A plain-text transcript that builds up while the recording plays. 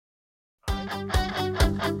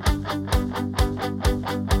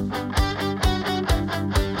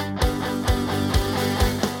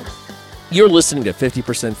You're listening to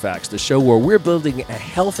 50% Facts, the show where we're building a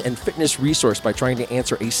health and fitness resource by trying to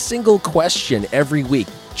answer a single question every week,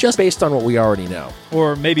 just based on what we already know.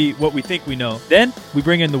 Or maybe what we think we know. Then we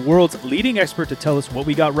bring in the world's leading expert to tell us what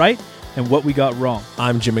we got right and what we got wrong.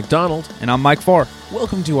 I'm Jim McDonald. And I'm Mike Farr.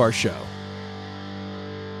 Welcome to our show.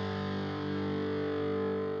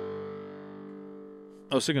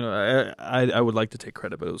 I was thinking, I would like to take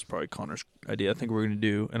credit, but it was probably Connor's idea. I think we're going to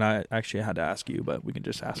do, and I actually had to ask you, but we can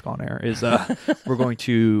just ask on air, is we're going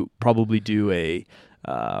to probably do a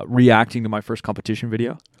reacting to my first competition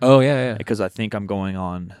video. Oh, yeah. Because I think I'm going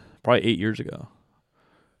on probably 8 years ago.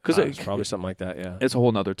 Because it's probably something like that, yeah. It's a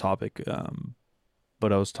whole nother topic.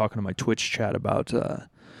 But I was talking to my Twitch chat about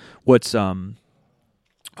what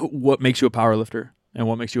makes you a powerlifter and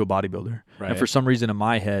what makes you a bodybuilder. Right. And for some reason in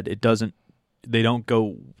my head, they don't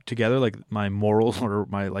go together. Like my morals or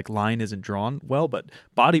my line isn't drawn well. But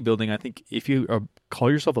bodybuilding, I think if you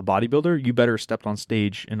call yourself a bodybuilder, you better step on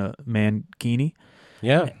stage in a mankini.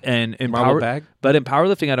 Yeah. And in bag. But in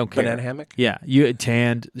powerlifting, I don't care. Banana hammock. Yeah, you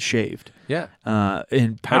tanned, shaved. Yeah.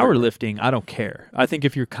 In powerlifting, I don't care. I think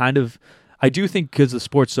if you're I do think because the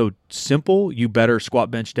sport's so simple, you better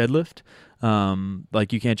squat, bench, deadlift.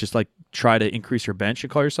 You can't just try to increase your bench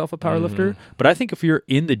and call yourself a powerlifter. Mm-hmm. But I think if you're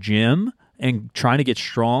in the gym and trying to get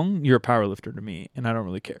strong, you're a powerlifter to me, and I don't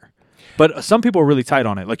really care. But some people are really tight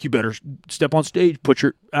on it. Like, you better step on stage, put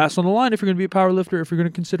your ass on the line if you're going to be a powerlifter, if you're going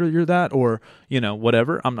to consider you're that, or,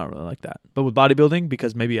 whatever. I'm not really like that. But with bodybuilding,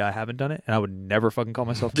 because maybe I haven't done it, and I would never fucking call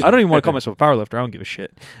myself... I don't even want to call myself a powerlifter. I don't give a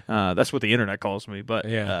shit. That's what the internet calls me, but...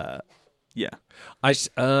 Yeah.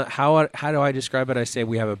 How do I describe it? I say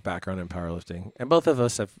we have a background in powerlifting, and both of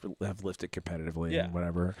us have lifted competitively and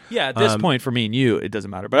whatever. Yeah, at this point, for me and you, it doesn't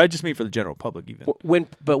matter. But I just mean for the general public, even.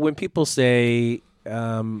 When people say,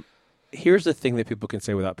 here's the thing that people can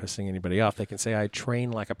say without pissing anybody off. They can say, "I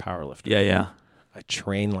train like a powerlifter." Yeah. I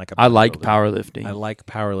train like a powerlifter. I like powerlifting. I like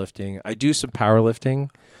powerlifting. I do some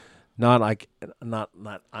powerlifting. Not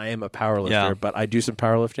I am a powerlifter, but I do some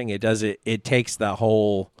powerlifting. It takes that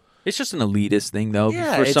whole. It's just an elitist thing, though.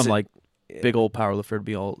 Yeah, for some big old powerlifter to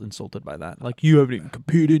be all insulted by that. Like, you haven't even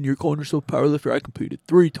competed, and you're calling yourself a powerlifter. I competed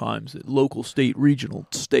 3 times at local, state, regional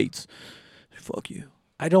states. Fuck you.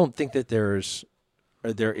 I don't think that there is,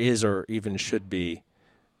 or even should be,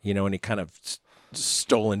 any kind of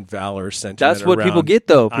stolen valor sentiment. That's what around. People get,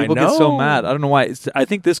 though. People get so mad. I don't know why. I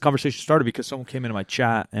think this conversation started because someone came into my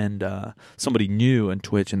chat, and somebody new on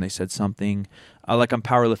Twitch, and they said something. I'm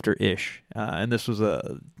powerlifter-ish. And this was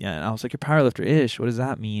and I was like, you're powerlifter-ish? What does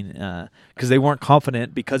that mean? Because they weren't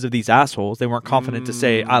confident because of these assholes. They weren't confident to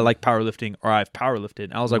say, I like powerlifting or I've powerlifted.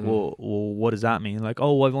 And I was like, well, what does that mean? Like,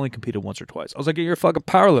 oh, well, I've only competed once or twice. I was like, you're a fucking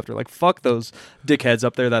powerlifter. Like, fuck those dickheads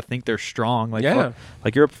up there that think they're strong. Like,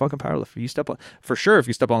 fuck, you're a fucking powerlifter. You step on, for sure, if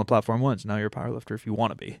you step on the platform once, now you're a powerlifter if you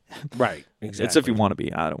want to be. Right, exactly. It's if you want to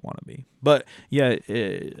be. I don't want to be. But, yeah,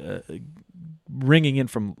 ringing in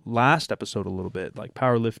from last episode a little bit, like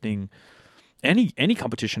powerlifting, any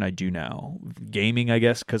competition I do now, gaming, I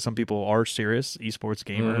guess, because some people are serious esports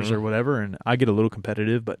gamers or whatever, and I get a little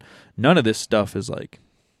competitive, but none of this stuff is like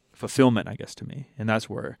fulfillment, I guess, to me, and that's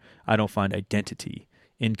where I don't find identity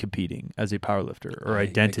in competing as a powerlifter or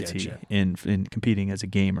identity in competing as a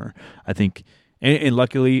gamer. I think, and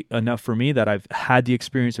luckily enough for me that I've had the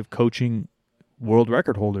experience of coaching world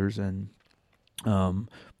record holders and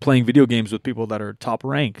playing video games with people that are top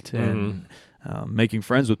ranked and making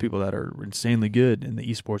friends with people that are insanely good in the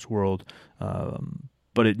esports world.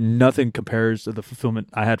 But nothing compares to the fulfillment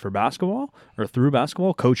I had for basketball or through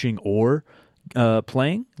basketball, coaching or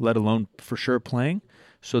playing, let alone for sure playing.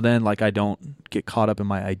 So then I don't get caught up in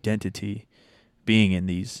my identity being in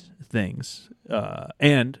these things.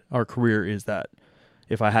 And our career is that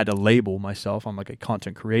if I had to label myself, I'm like a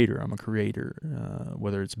content creator. I'm a creator,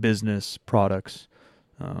 whether it's business, products,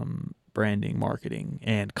 branding, marketing,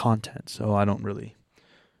 and content. So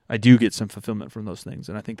I do get some fulfillment from those things.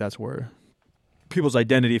 And I think that's where people's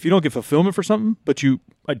identity, if you don't get fulfillment for something, but you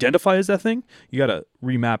identify as that thing, you got to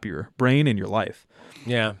remap your brain and your life.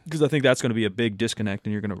 Yeah. Because I think that's going to be a big disconnect,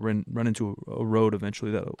 and you're going to run into a road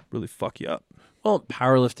eventually that'll really fuck you up. Well,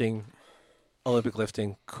 powerlifting, Olympic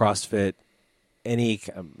lifting, CrossFit, any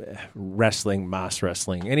wrestling, mass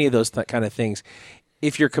wrestling, any of those kind of things,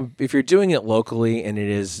 if you're doing it locally and it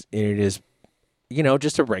is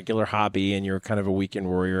just a regular hobby and you're kind of a weekend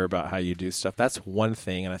warrior about how you do stuff, that's one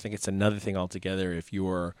thing. And I think it's another thing altogether if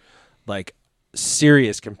you're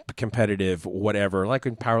serious competitive, whatever, like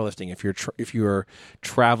in powerlifting, if you're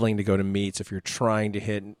traveling to go to meets, if you're trying to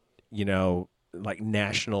hit like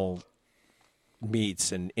national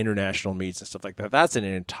meets and international meets and stuff like that. That's an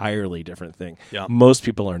entirely different thing. Yeah. Most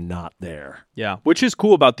people are not there. Yeah, which is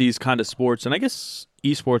cool about these kind of sports. And I guess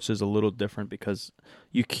esports is a little different because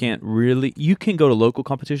you can go to local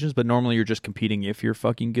competitions, but normally you're just competing if you're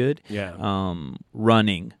fucking good. Yeah.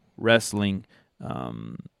 Running, wrestling,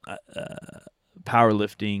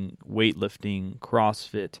 powerlifting, weightlifting,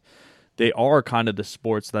 CrossFit. They are kind of the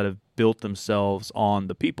sports that have built themselves on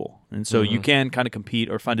the people. And so you can kind of compete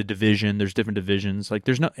or find a division. There's different divisions. Like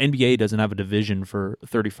NBA doesn't have a division for a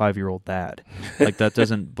 35-year-old dad. Like that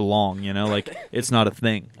doesn't belong, like it's not a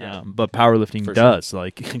thing. But powerlifting does. Sure.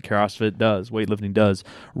 Like CrossFit does, weightlifting does.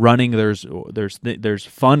 Running, there's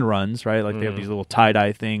fun runs, right? Like they have these little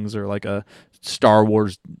tie-dye things or like a Star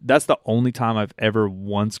Wars. That's the only time I've ever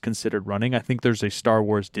once considered running. I think there's a Star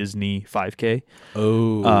Wars Disney 5K.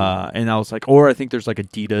 Oh. And I was like, or I think there's like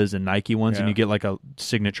Adidas and Nike ones, and you get like a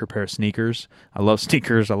signature pair of sneakers. I love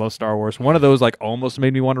sneakers. I love Star Wars. One of those like almost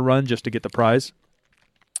made me want to run just to get the prize.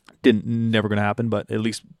 Never going to happen, but at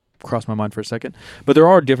least crossed my mind for a second. But there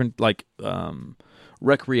are different like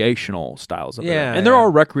recreational styles of it. And there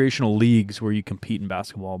are recreational leagues where you compete in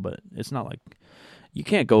basketball, but it's not like you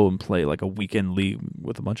can't go and play like a weekend league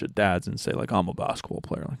with a bunch of dads and say like I'm a basketball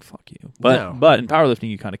player. Like fuck you. But in powerlifting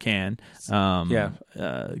you kind of can.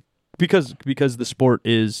 Because the sport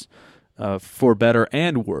is for better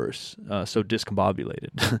and worse, so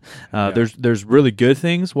discombobulated. There's really good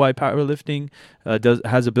things why powerlifting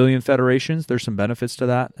has a billion federations. There's some benefits to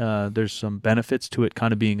that. There's some benefits to it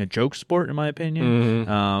kind of being a joke sport, in my opinion.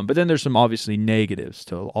 But then there's some obviously negatives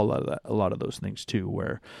to a lot of those things too,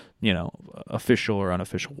 where official or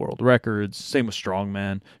unofficial world records. Same with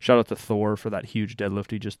strongman. Shout out to Thor for that huge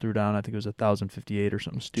deadlift he just threw down. I think it was 1,058 or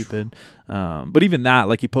something stupid. But even that,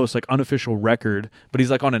 like he posts like unofficial record, but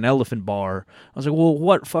he's like on an elephant bar. I was like, well,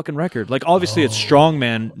 what fucking record? Like obviously it's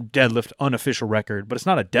strongman deadlift unofficial record, but it's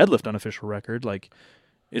not a deadlift unofficial record. Like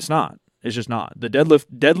it's not. It's just not. The deadlift.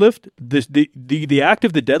 The act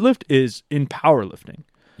of the deadlift is in powerlifting.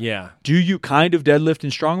 Yeah. Do you kind of deadlift in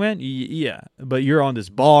strongman? Yeah. But you're on this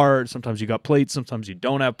bar. Sometimes you got plates. Sometimes you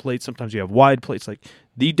don't have plates. Sometimes you have wide plates. Like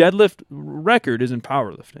the deadlift record is in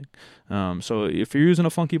powerlifting. So if you're using a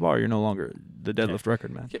funky bar, you're no longer the deadlift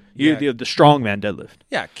record man. You're the strongman deadlift.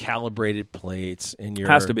 Yeah. Calibrated plates. And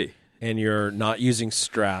has to be. And you're not using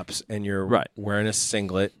straps, and you're wearing a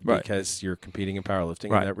singlet because you're competing in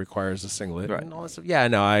powerlifting, and that requires a singlet and all that stuff. Yeah,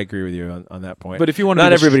 no, I agree with you on that point. But if you want to,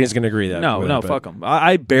 not everybody's going to agree that. No, fuck them.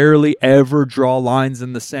 I barely ever draw lines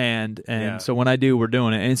in the sand, and so when I do, we're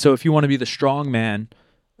doing it. And so if you want to be the strong man,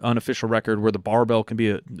 unofficial record where the barbell can be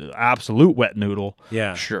an absolute wet noodle,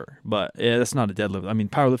 sure. But that's not a deadlift. I mean,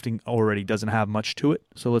 powerlifting already doesn't have much to it,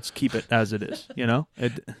 so let's keep it as it is.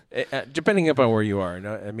 Depending upon where you are.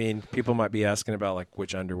 I mean, people might be asking about like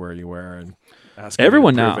which underwear you wear and asking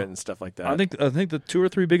everyone you to now prove it and stuff like that. I think the 2 or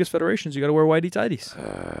 3 biggest federations you got to wear whitey tighties.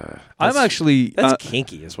 I'm actually that's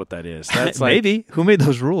kinky, is what that is. That's like, maybe who made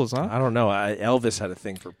those rules? Huh? I don't know. Elvis had a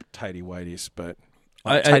thing for tighty whiteys, but.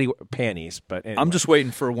 Tidy panties, but anyway. I'm just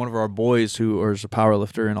waiting for one of our boys who is a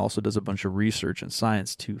powerlifter and also does a bunch of research and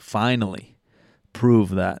science to finally prove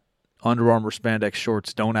that Under Armour spandex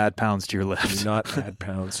shorts don't add pounds to your lifts. Do not add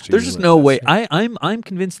pounds to There's your just lifts. no way. I'm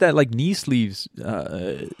convinced that like knee sleeves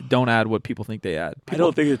don't add what people think they add. I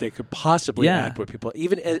don't think that they could possibly add what people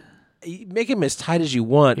even. Make them as tight as you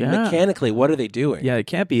want. Mechanically, what are they doing? Yeah, it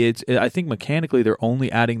can't be. I think mechanically they're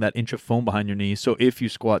only adding that inch of foam behind your knee. So if you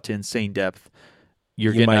squat to insane depth,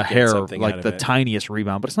 you're getting a hair like the tiniest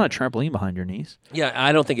rebound, but it's not a trampoline behind your knees. Yeah,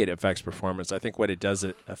 I don't think it affects performance. I think what it does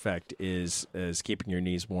affect is keeping your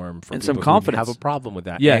knees warm for and people some confidence. Who have a problem with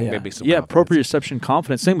that. Maybe some proprioception,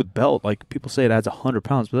 confidence. Same with belt. Like people say it adds 100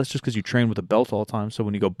 pounds, but that's just because you train with a belt all the time. So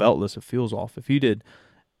when you go beltless, it feels off. If you did,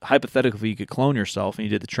 hypothetically, you could clone yourself and you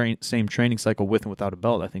did the same training cycle with and without a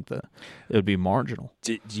belt, I think that it would be marginal.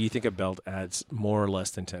 Do you think a belt adds more or less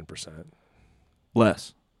than 10%?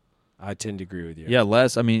 Less. I tend to agree with you. Yeah,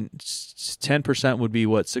 less. I mean, 10% would be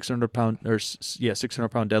what, 600 pound or 600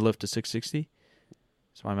 pound deadlift to 660.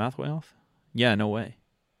 Is my math way off? Yeah, no way.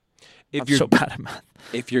 I'm so bad at math.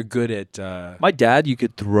 If you're good at my dad, you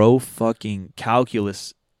could throw fucking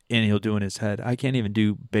calculus and he'll do in his head. I can't even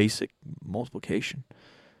do basic multiplication.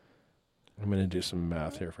 I'm going to do some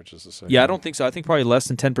math here for just a second. Yeah, I don't think so. I think probably less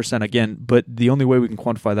than 10% again, but the only way we can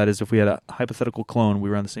quantify that is if we had a hypothetical clone, we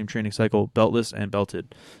were on the same training cycle, beltless and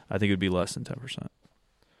belted. I think it would be less than 10%.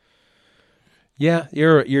 Yeah,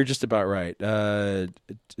 you're just about right.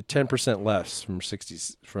 10% less from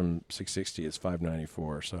 660 is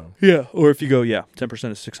 594. So yeah, or if you go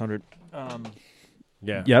 10% is 600.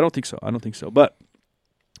 Yeah, I don't think so. But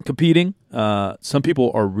Competing, some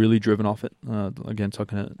people are really driven off it. Again,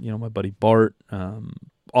 talking to my buddy Bart.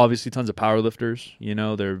 Obviously, tons of powerlifters.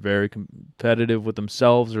 They're very competitive with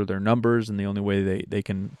themselves or their numbers, and the only way they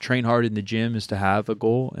can train hard in the gym is to have a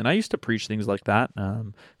goal. And I used to preach things like that.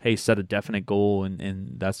 Hey, set a definite goal,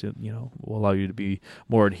 and that's will allow you to be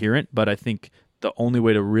more adherent. But I think the only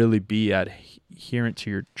way to really be adherent to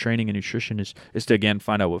your training and nutrition is to, again,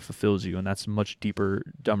 find out what fulfills you. And that's a much deeper,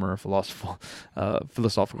 dumber,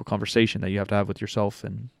 philosophical conversation that you have to have with yourself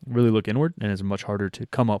and really look inward. And it's much harder to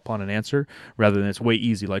come up on an answer rather than it's way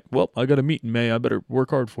easy. Like, well, I got a meet in May. I better work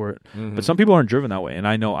hard for it. Mm-hmm. But some people aren't driven that way. And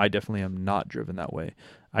I know I definitely am not driven that way.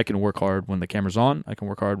 I can work hard when the camera's on. I can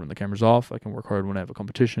work hard when the camera's off. I can work hard when I have a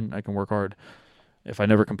competition. I can work hard if I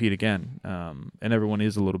never compete again. And everyone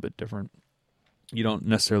is a little bit different. You don't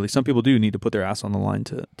necessarily. Some people do need to put their ass on the line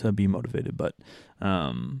to be motivated, but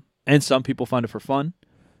and some people find it for fun.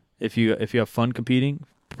 If you have fun competing,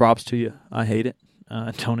 props to you. I hate it.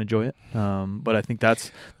 Don't enjoy it. But I think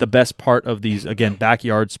that's the best part of these, again,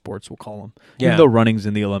 backyard sports, we'll call them. Yeah. Even though running's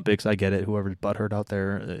in the Olympics, I get it. Whoever's butthurt out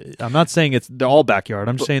there. I'm not saying they're all backyard.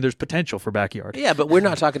 I'm just saying there's potential for backyard. Yeah, but we're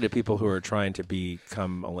not talking to people who are trying to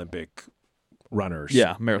become Olympic runners.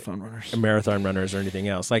 Yeah, marathon runners or anything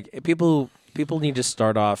else. Like people need to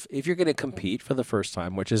start off, if you're going to compete for the first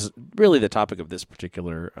time, which is really the topic of this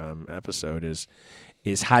particular episode,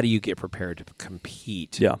 is how do you get prepared to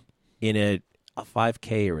compete in a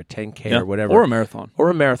 5K or a 10K or whatever. Or a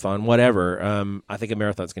marathon. Whatever. I think a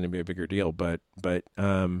marathon's going to be a bigger deal, but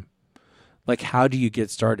like, how do you get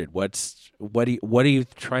started? What are you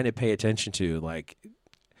trying to pay attention to? Like,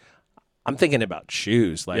 I'm thinking about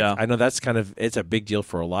shoes. Like, I know it's a big deal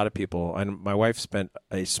for a lot of people. And my wife spent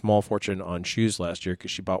a small fortune on shoes last year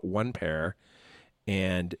because she bought one pair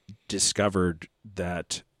and discovered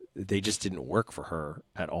that they just didn't work for her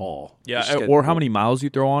at all. Yeah, or how many miles you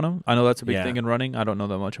throw on them. I know that's a big thing in running. I don't know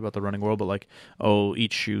that much about the running world, but like,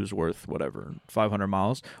 each shoe's worth whatever, 500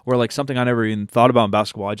 miles. Or like something I never even thought about in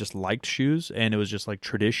basketball. I just liked shoes, and it was just like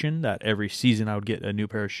tradition that every season I would get a new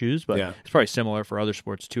pair of shoes. But it's probably similar for other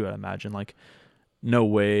sports too, I imagine. Like, no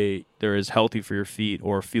way they're as healthy for your feet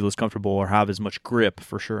or feel as comfortable or have as much grip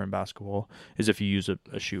for sure in basketball as if you use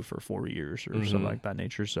a shoe for 4 years or something like that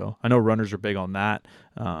nature. So I know runners are big on that.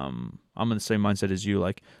 I'm in the same mindset as you.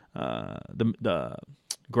 Like, the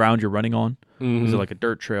ground you're running on, is it like a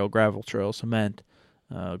dirt trail, gravel trail, cement,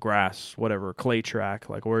 grass, whatever, clay track?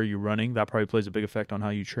 Like, where are you running? That probably plays a big effect on how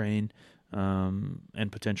you train,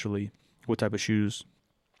 and potentially what type of shoes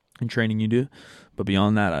and training you do. But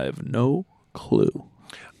beyond that, I have no clue.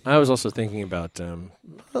 I was also thinking about,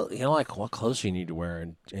 like what clothes you need to wear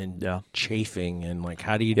and chafing and like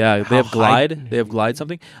how do you? Yeah, they have Glide. They have Glide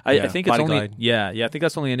something. I think it's only Glide. I think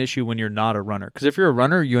that's only an issue when you're not a runner. Because if you're a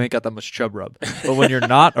runner, you ain't got that much chub rub. But when you're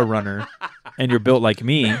not a runner and you're built like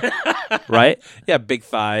me, right? Yeah, big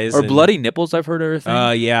thighs or bloody nipples. I've heard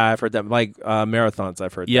everything. Yeah, I've heard that. Like marathons,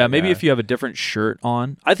 I've heard. Yeah, that, maybe if you have a different shirt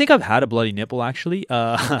on. I think I've had a bloody nipple actually.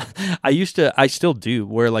 I still do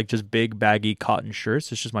wear like just big baggy cotton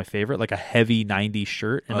shirts. It's just my favorite, like a heavy 90s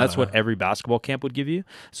shirt, and that's what every basketball camp would give you.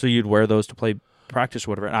 So you'd wear those to play practice,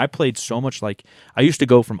 whatever. And I played so much, like I used to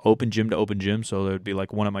go from open gym to open gym. So there would be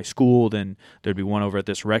like one at my school, then there'd be one over at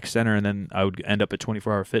this rec center, and then I would end up at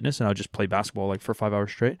 24-hour fitness, and I would just play basketball like for 5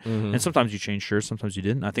 hours straight. And sometimes you change shirts, sometimes you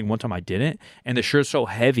didn't. I think one time I didn't, and the shirt's so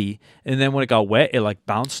heavy, and then when it got wet, it like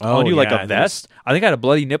bounced on you like a vest. I think I had a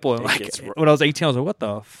bloody nipple, and like when I was 18, I was like, what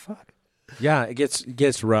the fuck? Yeah, it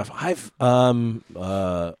gets rough.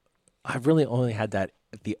 I've really only had that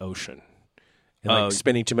at the ocean. And like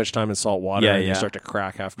spending too much time in salt water, and you start to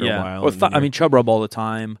crack after a while. Or chub rub all the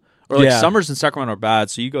time. Or like summers in Sacramento are bad,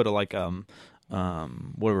 so you go to like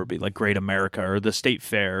whatever it be, like Great America or the State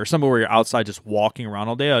Fair or somewhere where you're outside just walking around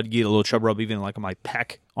all day. I'd get a little chub rub even like in my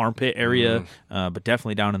pec armpit area, but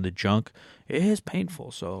definitely down in the junk. It is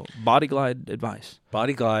painful. So Body Glide advice.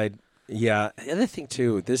 Body Glide. Yeah. The other thing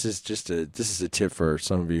too, this is a tip for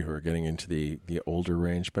some of you who are getting into the older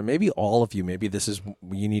range, but maybe all of you,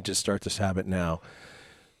 you need to start this habit now.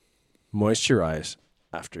 Moisturize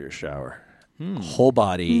after your shower. Whole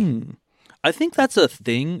body. I think that's a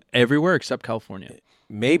thing everywhere except California.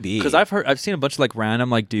 Maybe. Because I've seen a bunch of like random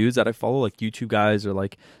like dudes that I follow, like YouTube guys or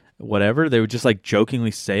like whatever, they would just like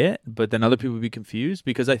jokingly say it, but then other people would be confused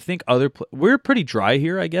because I think we're pretty dry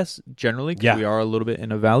here, I guess, generally, because we are a little bit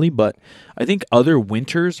in a valley, but I think other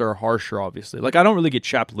winters are harsher, obviously. Like I don't really get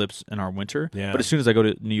chapped lips in our winter, but as soon as I go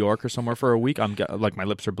to New York or somewhere for a week, like my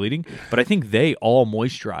lips are bleeding, but I think they all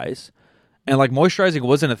moisturize. And like moisturizing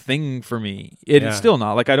wasn't a thing for me. It's still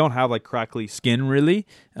not. Like I don't have like crackly skin really.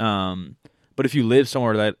 But But if you live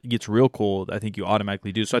somewhere that gets real cold, I think you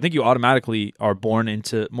automatically do. So I think you automatically are born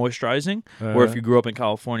into moisturizing. Or if you grew up in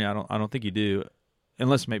California, I don't think you do,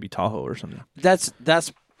 unless maybe Tahoe or something. That's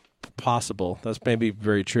possible. That's maybe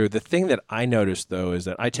very true. The thing that I noticed though is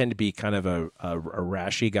that I tend to be kind of a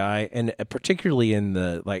rashy guy, and particularly in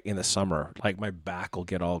the summer, like my back will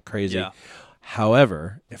get all crazy. Yeah.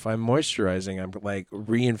 However, if I'm moisturizing, I'm like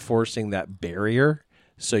reinforcing that barrier,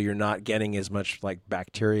 so you're not getting as much like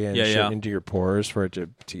bacteria and shit into your pores for it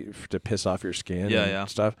to piss off your skin and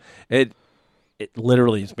stuff. It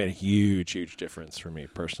literally has made a huge difference for me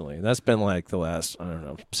personally. And that's been like the last, I don't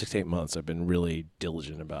know, 6 to 8 months. I've been really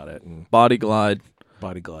diligent about it. And Body Glide,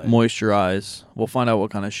 moisturize. We'll find out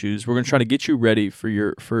what kind of shoes. We're going to try to get you ready for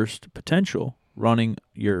your first potential running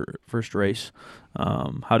your first race,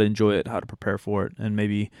 how to enjoy it, how to prepare for it, and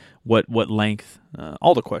maybe what length,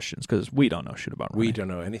 all the questions, because we don't know shit about running. We don't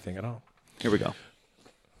know anything at all. Here we go.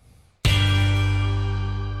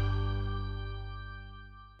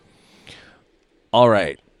 All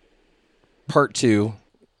right. Part 2.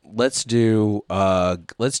 Let's do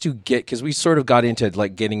get, because we sort of got into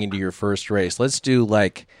like getting into your first race. Let's do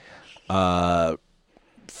like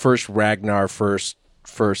first Ragnar, first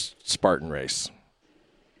Spartan race.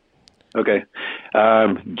 Okay.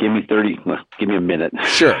 Give me 30. Give me a minute.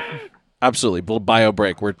 Sure. Absolutely. We'll bio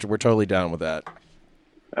break. We're totally down with that.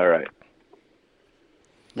 All right.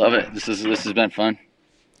 Love it. This has been fun.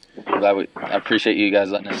 I appreciate you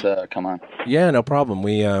guys letting us come on. Yeah, no problem.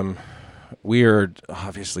 We are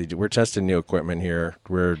obviously we're testing new equipment here.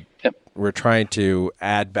 We're trying to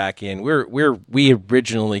add back in. We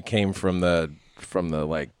originally came from the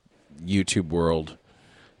like YouTube world,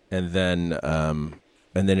 and then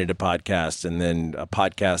into podcasts, and then a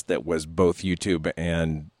podcast that was both YouTube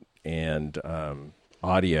and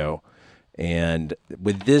audio. And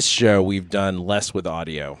with this show, we've done less with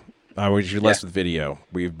audio. Less with video.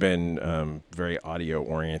 We've been very audio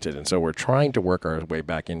oriented, and so we're trying to work our way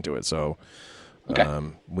back into it. So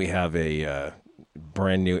we have a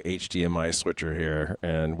brand new HDMI switcher here,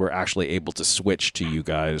 and we're actually able to switch to you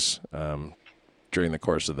guys during the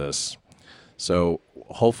course of this. So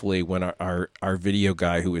hopefully when our video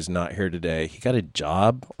guy who is not here today, he got a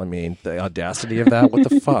job. I mean, the audacity of that. What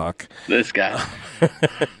the fuck? This guy.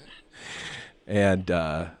 And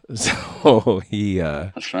so he...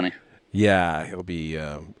 That's funny. Yeah, he'll be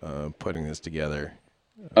putting this together.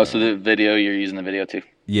 Oh, so you're using the video too?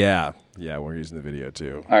 Yeah, we're using the video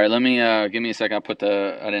too. All right, let me give me a second. I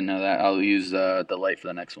didn't know that. I'll use the light for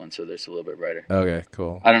the next one, so it's a little bit brighter. Okay,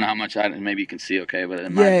 cool. I don't know how much maybe you can see okay, but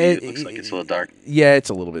it looks like it's a little dark. Yeah, it's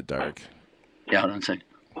a little bit dark. Yeah, hold on a second.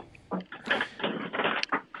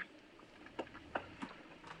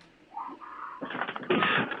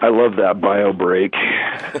 I love that bio break.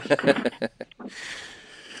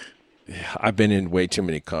 Yeah, I've been in way too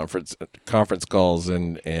many conference calls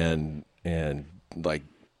and like,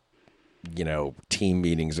 you know, team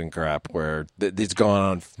meetings and crap where it's gone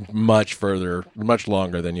on much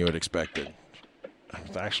longer than you had expected. I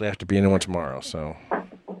actually have to be in one tomorrow, so.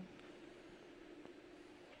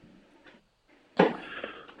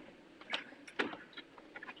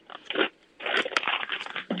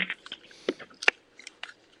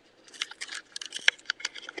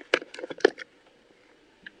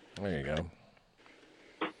 There you go.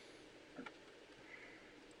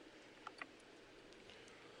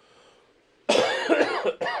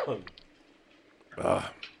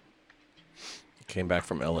 Came back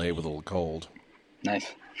from LA with a little cold.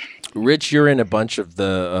 Nice. Rich, you're in a bunch of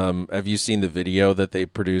the. Have you seen the video that they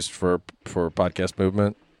produced for Podcast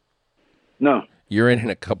Movement? No. You're in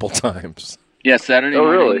a couple times. Yeah, Saturday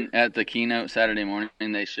morning really? At the keynote Saturday morning,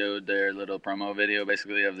 they showed their little promo video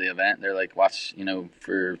basically of the event. They're like, watch,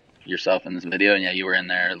 for yourself in this video, and yeah, you were in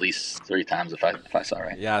there at least 3 times if I saw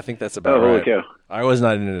right. Yeah, I think that's about right. Okay. I was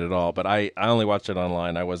not in it at all, but I only watched it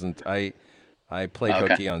online. I wasn't. I played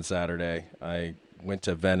hooky on Saturday. I went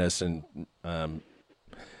to Venice and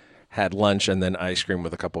had lunch and then ice cream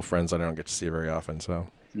with a couple friends I don't get to see very often. So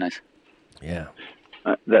Nice. Yeah.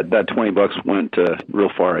 That $20 went real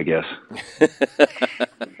far, I guess.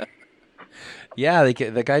 Yeah,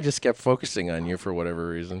 the guy just kept focusing on you for whatever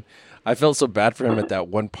reason. I felt so bad for him at that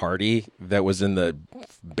one party that was in the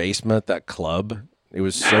basement, that club. It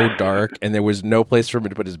was so dark, and there was no place for him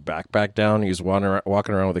to put his backpack down. He was walking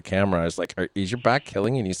around with a camera. I was like, is your back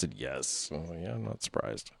killing you? And he said, yes. I was like, yeah, I'm not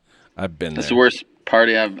surprised. I've been there. That's the worst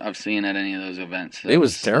party I've seen at any of those events. It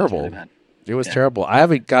was terrible. Really It was terrible. I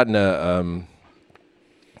haven't gotten a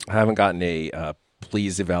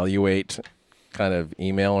please evaluate kind of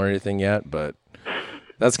email or anything yet, but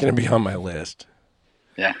that's going to be on my list.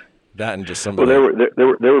 Yeah. That and just some Well, of the,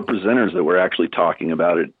 there were presenters that were actually talking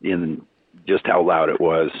about it in just how loud it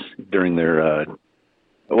was during their.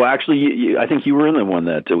 Well, actually, I think you were in the one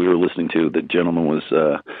that we were listening to. The gentleman was,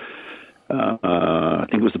 I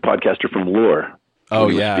think it was the podcaster from Lore. Oh,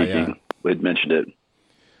 when he was yeah, speaking. yeah. We had mentioned it.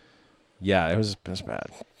 Yeah, it was bad.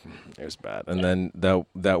 It was bad. And then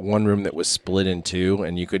that one room that was split in two,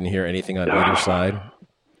 and you couldn't hear anything on either side.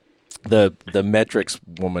 The metrics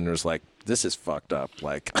woman was like, "This is fucked up."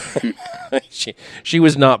 Like, she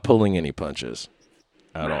was not pulling any punches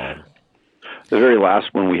at all. The very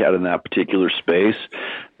last one we had in that particular space,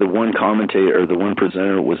 the one commentator or the one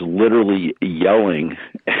presenter was literally yelling.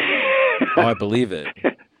 Oh, I believe it.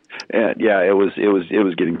 And yeah, it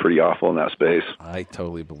was getting pretty awful in that space. I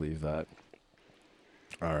totally believe that.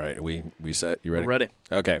 All right, we set. You ready? We're ready.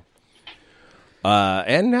 Okay.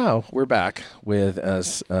 And now we're back with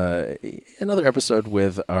us another episode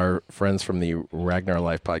with our friends from the Ragnar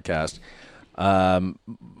Life podcast.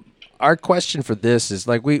 Our question for this is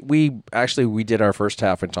like we did our first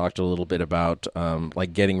half and talked a little bit about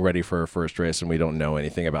like getting ready for a first race, and we don't know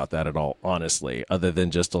anything about that at all, honestly, other than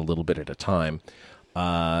just a little bit at a time.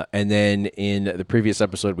 And then in the previous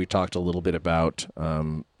episode, we talked a little bit about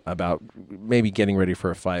maybe getting ready for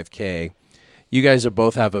a 5K. You guys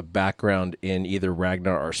both have a background in either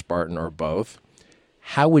Ragnar or Spartan or both.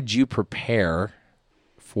 How would you prepare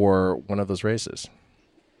for one of those races?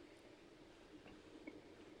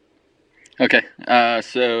 Okay,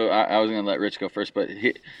 so I was going to let Rich go first, but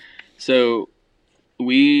so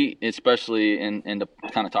we, especially in to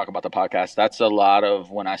kind of talk about the podcast, that's a lot of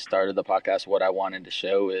when I started the podcast, what I wanted to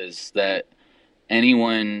show is that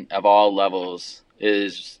anyone of all levels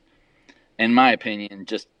is, in my opinion,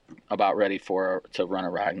 just about ready to run a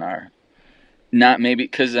Ragnar. Not maybe,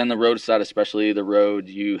 because on the road side, especially the road,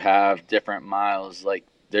 you have different miles. Like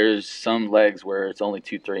there's some legs where it's only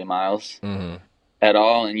 2-3 miles. Mm-hmm. At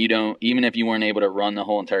all, and you don't, even if you weren't able to run the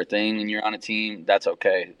whole entire thing and you're on a team, that's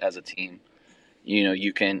okay as a team. You know,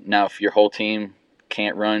 you can, now if your whole team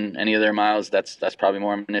can't run any of their miles, that's probably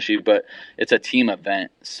more of an issue, but it's a team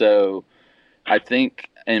event. So I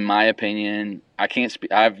think, in my opinion,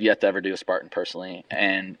 I've yet to ever do a Spartan personally,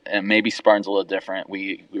 and maybe Spartan's a little different.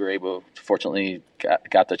 We were able, fortunately,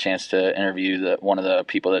 got the chance to interview one of the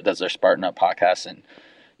people that does their Spartan Up podcast, and,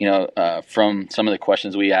 you know, from some of the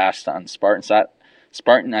questions we asked on Spartan side,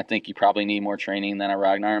 I think you probably need more training than a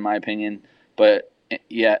Ragnar, in my opinion. But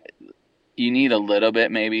yeah, you need a little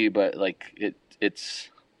bit maybe, but like it's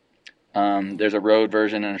there's a road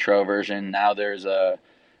version and a trail version. Now there's a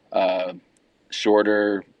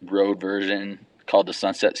shorter road version called the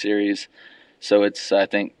Sunset Series. So it's, I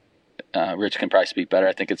think Rich can probably speak better.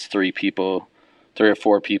 I think it's 3 or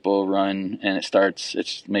 4 people run, and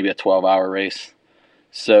it's maybe a 12-hour race.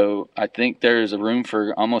 So I think there's a room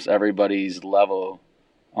for almost everybody's level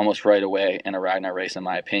almost right away in a Ragnar race, in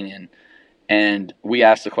my opinion. And we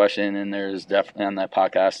asked the question, and there's definitely on that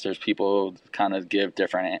podcast, there's people kind of give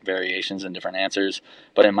different variations and different answers.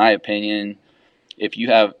 But in my opinion, if you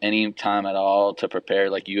have any time at all to prepare,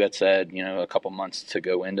 like you had said, you know, a couple months to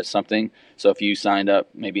go into something. So if you signed up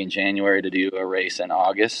maybe in January to do a race in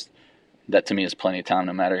August, that to me is plenty of time,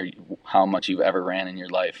 no matter how much you've ever ran in your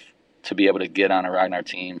life, to be able to get on a Ragnar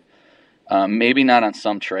team. Maybe not on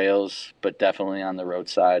some trails, but definitely on the road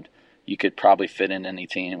side. You could probably fit in any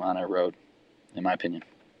team on a road, in my opinion.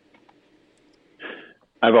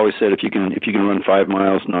 I've always said if you can run 5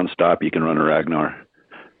 miles nonstop, you can run a Ragnar.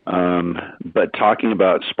 But talking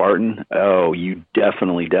about Spartan, you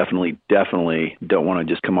definitely don't want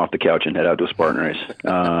to just come off the couch and head out to a Spartan race.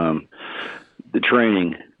 The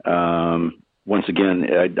training, once again,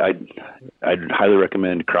 I'd highly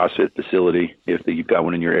recommend CrossFit facility if you've got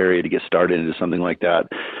one in your area to get started into something like that.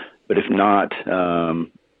 But if not,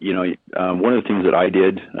 one of the things that I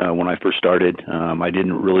did when I first started, I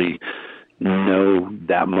didn't really know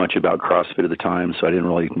that much about CrossFit at the time, so I didn't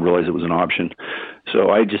really realize it was an option.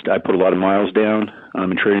 So I put a lot of miles down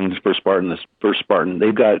in training for Spartan. This first Spartan,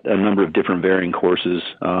 they've got a number of different varying courses,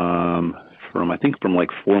 from like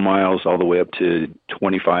 4 miles all the way up to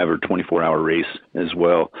 25 or 24-hour race as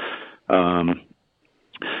well. But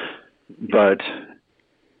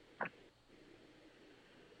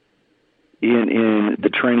in the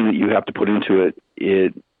training that you have to put into it,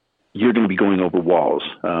 you're going to be going over walls.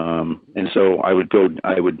 And so I would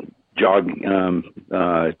jog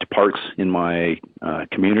to parks in my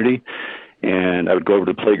community, and I would go over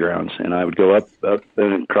to playgrounds, and I would go up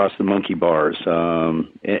and across the monkey bars.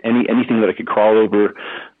 Anything that I could crawl over,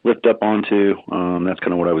 lift up onto, that's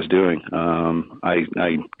kind of what I was doing.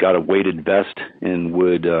 I got a weighted vest and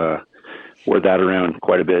would wear that around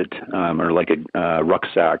quite a bit, or like a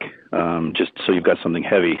rucksack, just so you've got something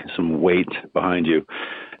heavy, some weight behind you.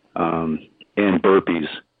 And burpees.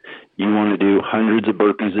 You want to do hundreds of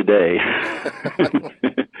burpees a day.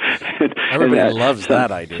 Everybody loves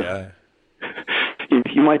that idea.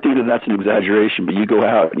 You might think that that's an exaggeration, but you go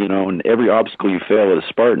out, and every obstacle you fail at a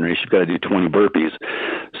Spartan race, you've got to do 20 burpees.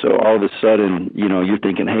 So all of a sudden, you're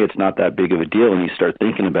thinking, hey, it's not that big of a deal. And you start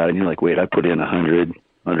thinking about it, and you're like, wait, I put in 100,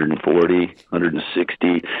 140, 160.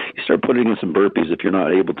 You start putting in some burpees if you're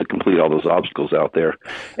not able to complete all those obstacles out there.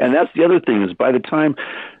 And that's the other thing is by the time,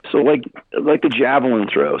 so like the javelin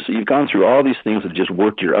throw. So you've gone through all these things that just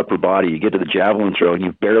worked your upper body. You get to the javelin throw and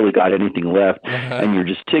you've barely got anything left, and you're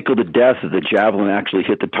just tickled to death that the javelin actually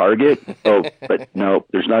hit the target. Oh, but no,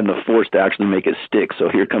 there's not enough force to actually make it stick. So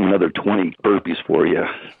here come another 20 burpees for you.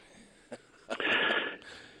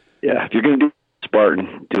 Yeah, if you're going to do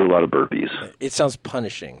Spartan, do a lot of burpees. It sounds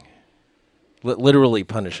punishing. Literally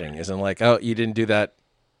punishing. Isn't like, oh, you didn't do that.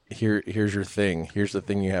 Here's your thing. Here's the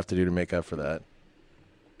thing you have to do to make up for that.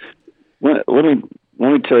 Let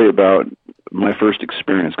me tell you about my first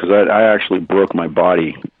experience, because I actually broke my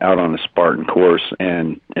body out on a Spartan course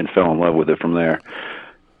and fell in love with it from there.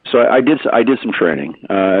 So I did some training.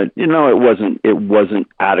 It wasn't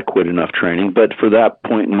adequate enough training, but for that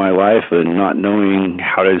point in my life and not knowing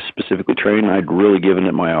how to specifically train, I'd really given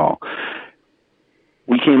it my all.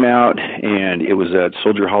 We came out, and it was at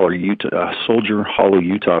Soldier Hollow, Utah,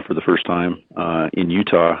 for the first time in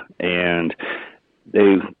Utah, and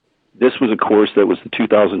this was a course that was the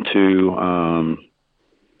 2002.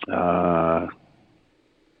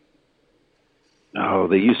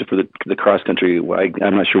 They used it for the cross country.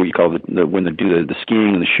 I'm not sure what you call it when they do the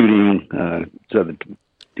skiing and the shooting. Is that the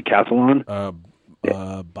decathlon?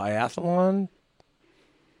 Biathlon.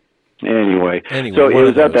 Anyway, so it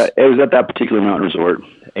was at that particular mountain resort,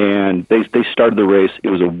 and they started the race. It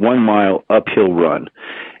was a 1 mile uphill run.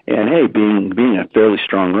 And hey, being a fairly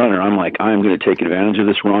strong runner, I'm like, I'm going to take advantage of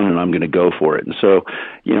this run and I'm going to go for it. And so,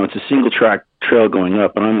 it's a single track trail going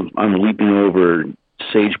up, and I'm leaping over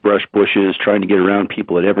sagebrush bushes, trying to get around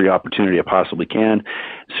people at every opportunity I possibly can.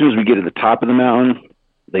 As soon as we get to the top of the mountain,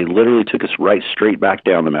 they literally took us straight back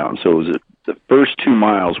down the mountain. So it was the first 2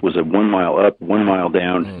 miles was a 1 mile up, 1 mile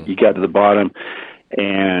down. You got to the bottom,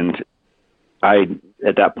 and I,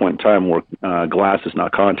 at that point in time, wore glasses,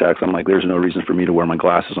 not contacts. I'm like, there's no reason for me to wear my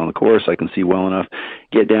glasses on the course. I can see well enough.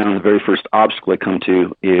 Get down. The very first obstacle I come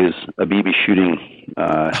to is a BB shooting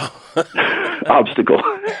obstacle.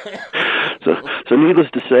 So needless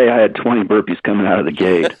to say, I had 20 burpees coming out of the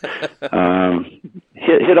gate.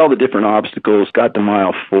 Hit all the different obstacles, got to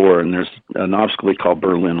mile 4, and there's an obstacle they call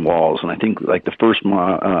Berlin Walls. And I think like the first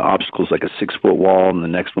obstacle is like a 6-foot wall, and the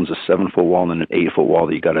next one's a 7-foot wall, and then an 8-foot wall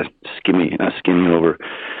that you got to skimmy over.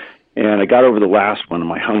 And I got over the last one,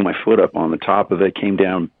 and I hung my foot up on the top of it, came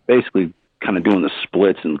down basically kind of doing the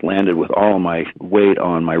splits, and landed with all of my weight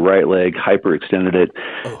on my right leg, hyperextended it,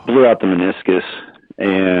 blew out the meniscus,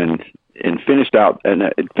 and finished out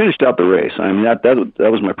the race. I mean, that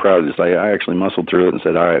was my proudest. I actually muscled through it and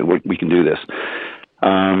said, all right, we can do this.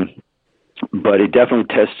 But it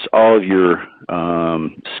definitely tests all of your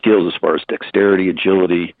skills as far as dexterity,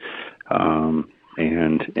 agility, and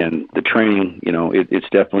the training. It's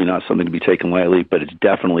definitely not something to be taken lightly, but it's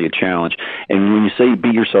definitely a challenge. And when you say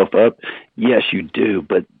beat yourself up, yes, you do,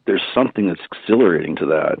 but there's something that's exhilarating to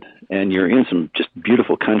that. And you're in some just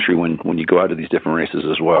beautiful country when you go out to these different races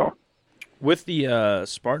as well. With the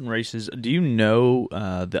Spartan races, do you know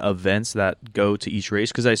the events that go to each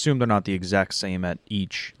race? Because I assume they're not the exact same at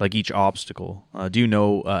each obstacle. Do you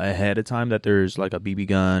know ahead of time that there's like a BB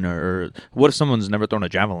gun, or what if someone's never thrown a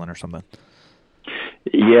javelin or something?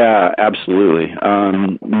 Yeah, absolutely.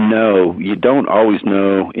 No, you don't always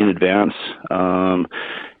know in advance.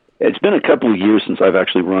 It's been a couple of years since I've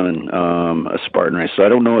actually run a Spartan race, so I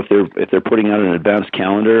don't know if they're putting out an advanced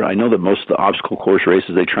calendar. I know that most of the obstacle course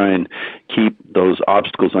races, they try and keep those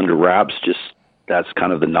obstacles under wraps. Just that's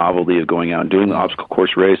kind of the novelty of going out and doing the obstacle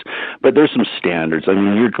course race. But there's some standards. I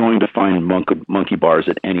mean, you're going to find monkey bars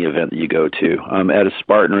at any event that you go to. At a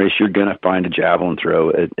Spartan race, you're going to find a javelin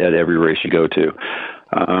throw at every race you go to.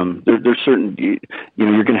 There's certain,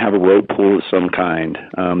 you're going to have a rope pull of some kind.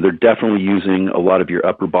 They're definitely using a lot of your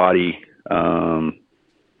upper body, and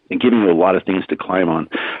giving you a lot of things to climb on.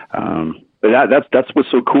 But that's what's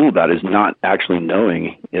so cool about it, is not actually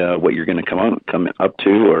knowing what you're going to come up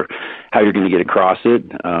to or how you're going to get across it.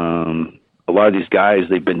 A lot of these guys,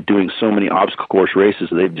 they've been doing so many obstacle course races,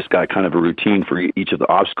 they've just got kind of a routine for each of the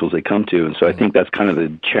obstacles they come to. And so I think that's kind of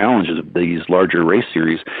the challenges of these larger race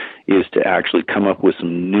series, is to actually come up with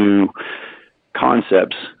some new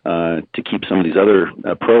concepts to keep some of these other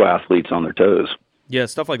pro athletes on their toes. Yeah,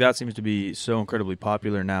 stuff like that seems to be so incredibly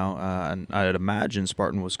popular now, and I'd imagine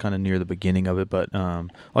Spartan was kind of near the beginning of it, but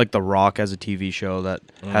like The Rock has a TV show that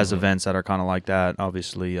has events that are kind of like that.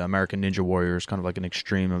 Obviously, American Ninja Warrior is kind of like an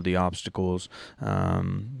extreme of the obstacles.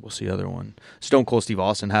 What's the other one? Stone Cold Steve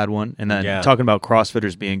Austin had one, and then talking about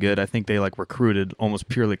CrossFitters being good, I think they like recruited almost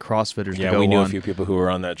purely CrossFitters to go on. Yeah, we knew a few people who were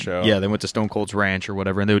on that show. Yeah, they went to Stone Cold's Ranch or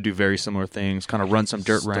whatever, and they would do very similar things, kind of run some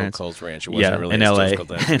dirt rants. Stone Cold's Ranch, it wasn't really in LA.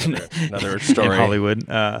 Another story. In Hollywood.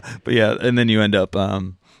 But yeah, and then you end up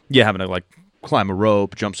having to like climb a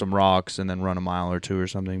rope, jump some rocks, and then run a mile or two or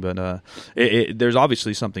something. But there's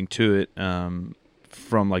obviously something to it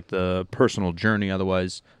from like the personal journey.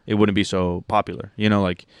 Otherwise, it wouldn't be so popular. You know,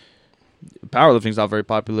 like powerlifting's not very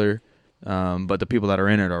popular. But the people that are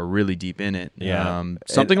in it are really deep in it. Yeah.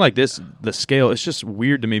 Something like this, the scale, it's just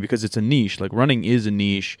weird to me because it's a niche. Like running is a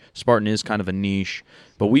niche. Spartan is kind of a niche.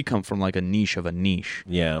 But we come from like a niche of a niche.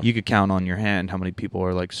 Yeah. You could count on your hand how many people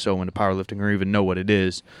are like so into powerlifting or even know what it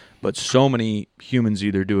is. But so many humans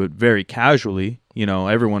either do it very casually. You know,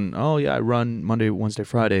 everyone, oh yeah, I run Monday, Wednesday,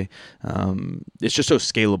 Friday. It's just so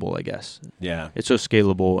scalable, I guess. Yeah. It's so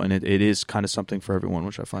scalable, and it is kind of something for everyone,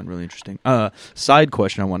 which I find really interesting. Side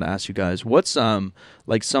question I want to ask you guys: what's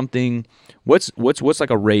like something? What's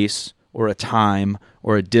like a race or a time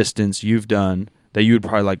or a distance you've done that you would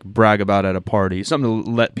probably like brag about at a party? Something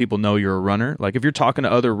to let people know you're a runner. Like if you're talking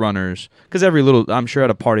to other runners, because I'm sure at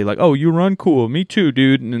a party, like, oh, you run? Cool. Me too,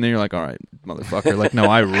 dude. And then you're like, all right, motherfucker. Like, no,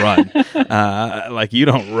 I run. Like you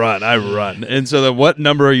don't run, I run. And so then what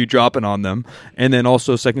number are you dropping on them? And then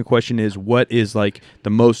also second question is, what is like the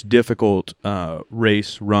most difficult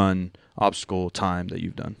race, run, obstacle time that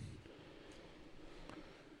you've done?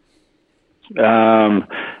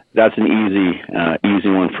 That's an easy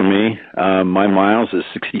one for me. My miles is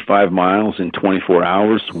 65 miles in 24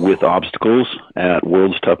 hours with obstacles at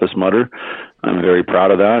World's Toughest Mudder. I'm very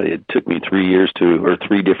proud of that. It took me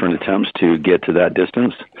 3 different attempts to get to that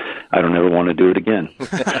distance. I don't ever want to do it again.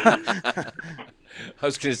 I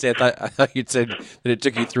was going to say, I thought you'd said that it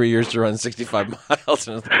took you 3 years to run 65 miles.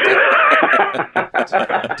 And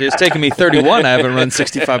it's taken me 31. I haven't run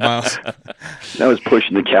 65 miles. That was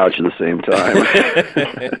pushing the couch at the same time.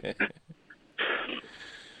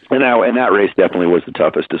 and that race definitely was the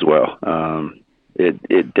toughest as well.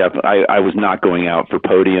 It definitely. I was not going out for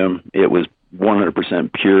podium. It was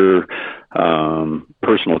 100% pure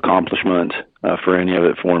personal accomplishment for any of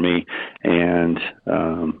it for me, and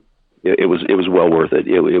it was well worth it.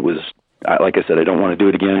 It was, like I said, I don't want to do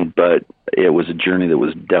it again, but it was a journey that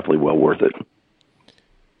was definitely well worth it.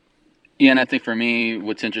 Yeah, and I think for me,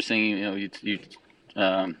 what's interesting, you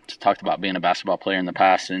talked about being a basketball player in the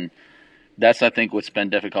past, and that's, I think, what's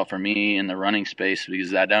been difficult for me in the running space,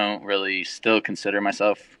 because I don't really still consider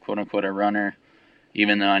myself, quote unquote, a runner,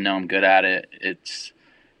 even though I know I'm good at it.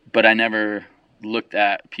 But I never looked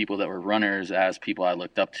at people that were runners as people I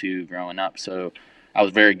looked up to growing up. So I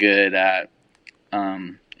was very good at,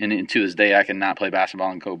 and to this day, I can not play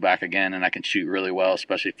basketball and go back again, and I can shoot really well,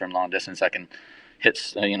 especially from long distance. I can hit,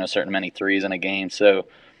 certain many threes in a game. So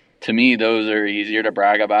to me, those are easier to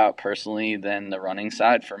brag about personally than the running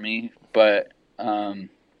side for me. But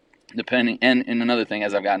depending, and another thing,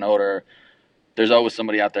 as I've gotten older, there's always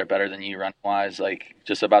somebody out there better than you run wise. Like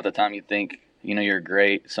just about the time you think, you're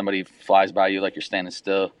great, somebody flies by you like you're standing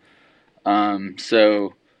still.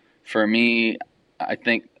 So for me, I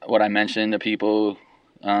think what I mentioned to people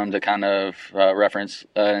to kind of reference,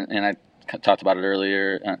 and I talked about it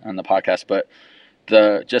earlier on the podcast, but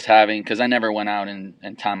because I never went out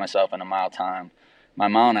and timed myself in a mile time. My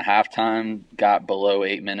mile and a half time got below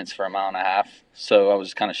 8 minutes for a mile and a half. So I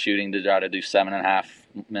was kind of shooting to try to do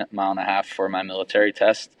 7.5 mile and a half for my military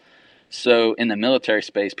test. So in the military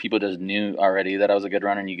space, people just knew already that I was a good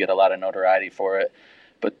runner, and you get a lot of notoriety for it.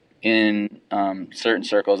 But in certain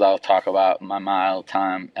circles, I'll talk about my mile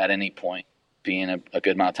time at any point being a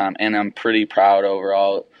good mile time. And I'm pretty proud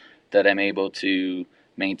overall that I'm able to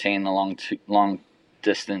maintain the long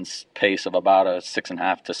distance pace of about a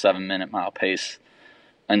 6.5 to 7 minute mile pace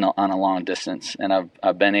on a long distance, and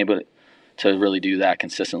I've been able to really do that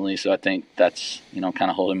consistently. So I think that's kind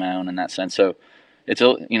of holding my own in that sense. So it's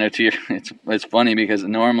it's funny because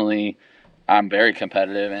normally I'm very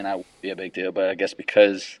competitive and I would be a big deal, but I guess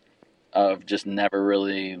because of just never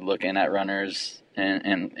really looking at runners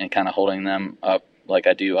and kind of holding them up like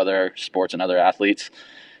I do other sports and other athletes,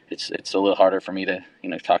 it's a little harder for me to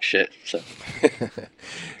talk shit. So.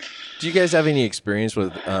 Do you guys have any experience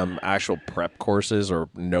with actual prep courses, or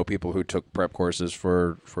know people who took prep courses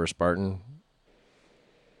for Spartan?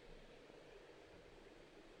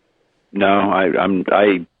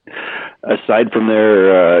 I aside from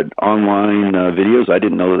their online videos, I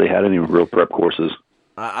didn't know that they had any real prep courses.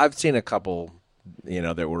 I've seen a couple,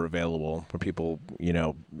 that were available for people,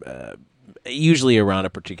 usually around a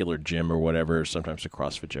particular gym or whatever, sometimes a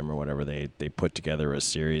CrossFit gym or whatever. They put together a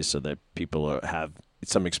series so that people have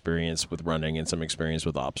some experience with running and some experience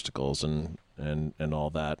with obstacles and all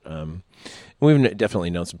that. We've definitely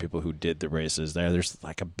known some people who did the races there. There's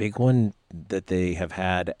like a big one that they have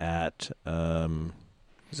had at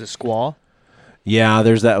Is it Squaw? Yeah,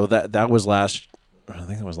 there's that was last. I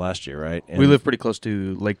think that was last year, right? And we live pretty close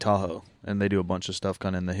to Lake Tahoe, and they do a bunch of stuff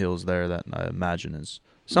kind of in the hills there that I imagine is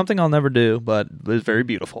something I'll never do, but it's very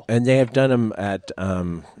beautiful. And they have done them at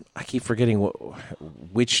I keep forgetting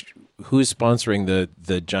who's sponsoring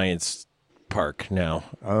the Giants park now.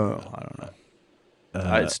 Oh, I don't know.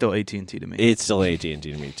 It's still AT&T to me. It's still AT&T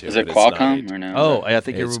to me too. Is it Qualcomm or no? Oh, I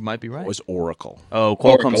think you might be right. It was Oracle. Oh,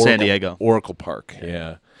 Qualcomm San Diego. Oracle Park,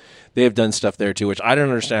 yeah. They have done stuff there too, which I don't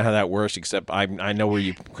understand how that works, except I know where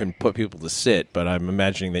you can put people to sit, but I'm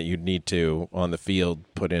imagining that you'd need to, on the field,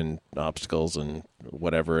 put in obstacles and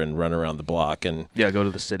whatever and run around the block. And yeah, go to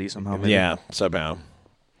the city somehow. Maybe. Yeah, somehow.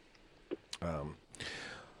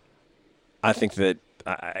 I think that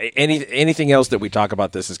anything else that we talk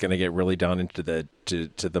about this is going to get really down into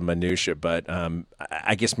the minutia, but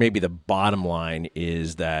I guess maybe the bottom line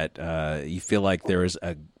is that you feel like there is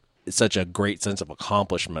such a great sense of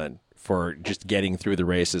accomplishment for just getting through the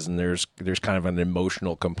races, and there's kind of an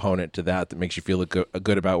emotional component to that makes you feel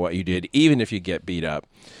good about what you did, even if you get beat up.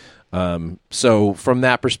 So from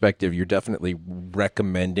that perspective, you're definitely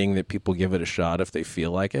recommending that people give it a shot if they feel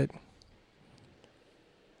like it.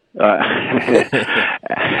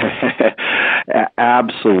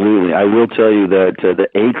 Absolutely. I will tell you that the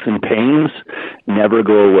aches and pains never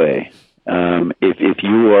go away. If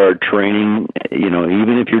you are training,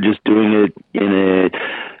 even if you're just doing it in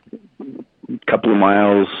a couple of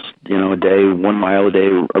miles, a day, 1 mile a day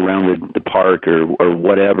around the park or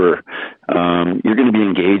whatever, you're going to be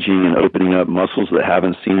engaging and opening up muscles that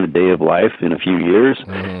haven't seen the day of life in a few years,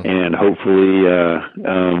 and hopefully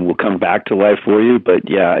will come back to life for you. But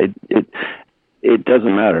yeah, it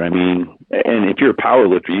doesn't matter. I mean, and if you're a power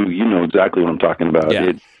lifter, you know exactly what I'm talking about.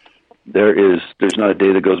 Yeah. There's not a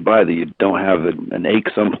day that goes by that you don't have an ache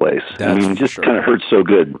someplace. It just kind of hurts so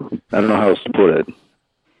good. I don't know how else to put it.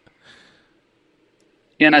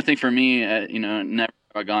 Yeah, and I think for me, never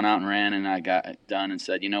have I gone out and ran and I got done and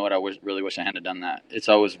said, you know what, really wish I hadn't done that. It's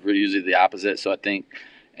always usually the opposite. So I think,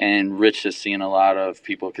 and Rich has seen a lot of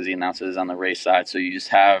people because he announces on the race side. So you just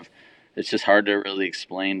have, it's just hard to really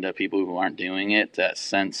explain to people who aren't doing it, that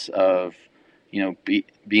sense of,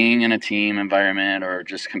 being in a team environment or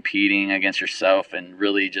just competing against yourself and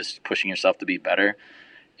really just pushing yourself to be better.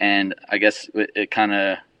 And I guess it kind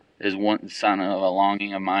of is one sign of a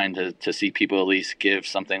longing of mine to see people at least give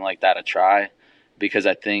something like that a try, because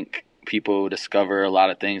I think people discover a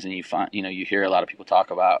lot of things, and you find, you hear a lot of people talk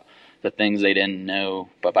about the things they didn't know,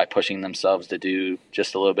 but by pushing themselves to do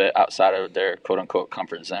just a little bit outside of their quote unquote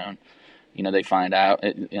comfort zone, they find out,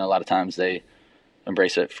 a lot of times they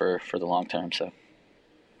embrace it for the long term. So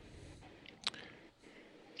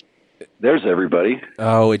there's everybody.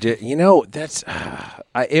 Oh, it did. That's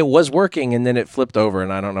it was working, and then it flipped over,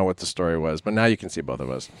 and I don't know what the story was. But now you can see both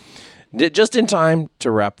of us, just in time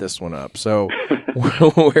to wrap this one up. So,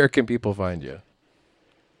 where can people find you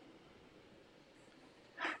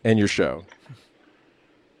and your show?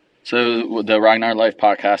 So the Ragnar Life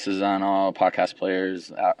podcast is on all podcast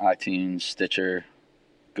players: iTunes, Stitcher,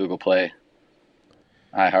 Google Play,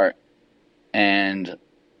 iHeart, and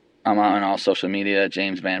I'm on all social media,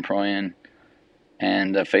 James Van Proyen,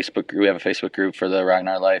 and a Facebook group. We have a Facebook group for the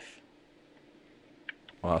Ragnar Life.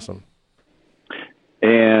 Awesome.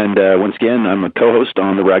 And once again, I'm a co-host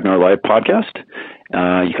on the Ragnar Life podcast.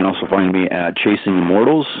 You can also find me at Chasing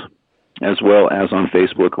Immortals, as well as on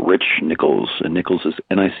Facebook, Rich Nichols. And Nichols is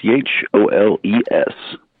Nicholes.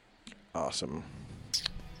 Awesome.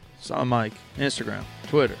 So I'm Mike, Instagram,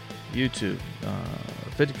 Twitter, YouTube,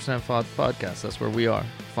 50% podcast. That's where we are.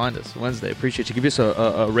 Find us Wednesday. Appreciate you. Give us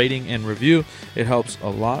a rating and review. It helps a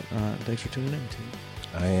lot. Thanks for tuning in.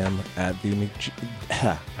 I am at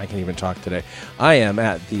I can't even talk today. I am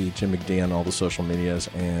at the Jim McD on all the social medias,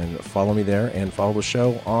 and follow me there and follow the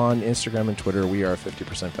show on Instagram and Twitter. We are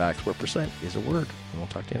 50% Facts, where percent is a word. And we'll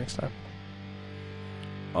talk to you next time.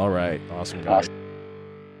 All right. Awesome, guys.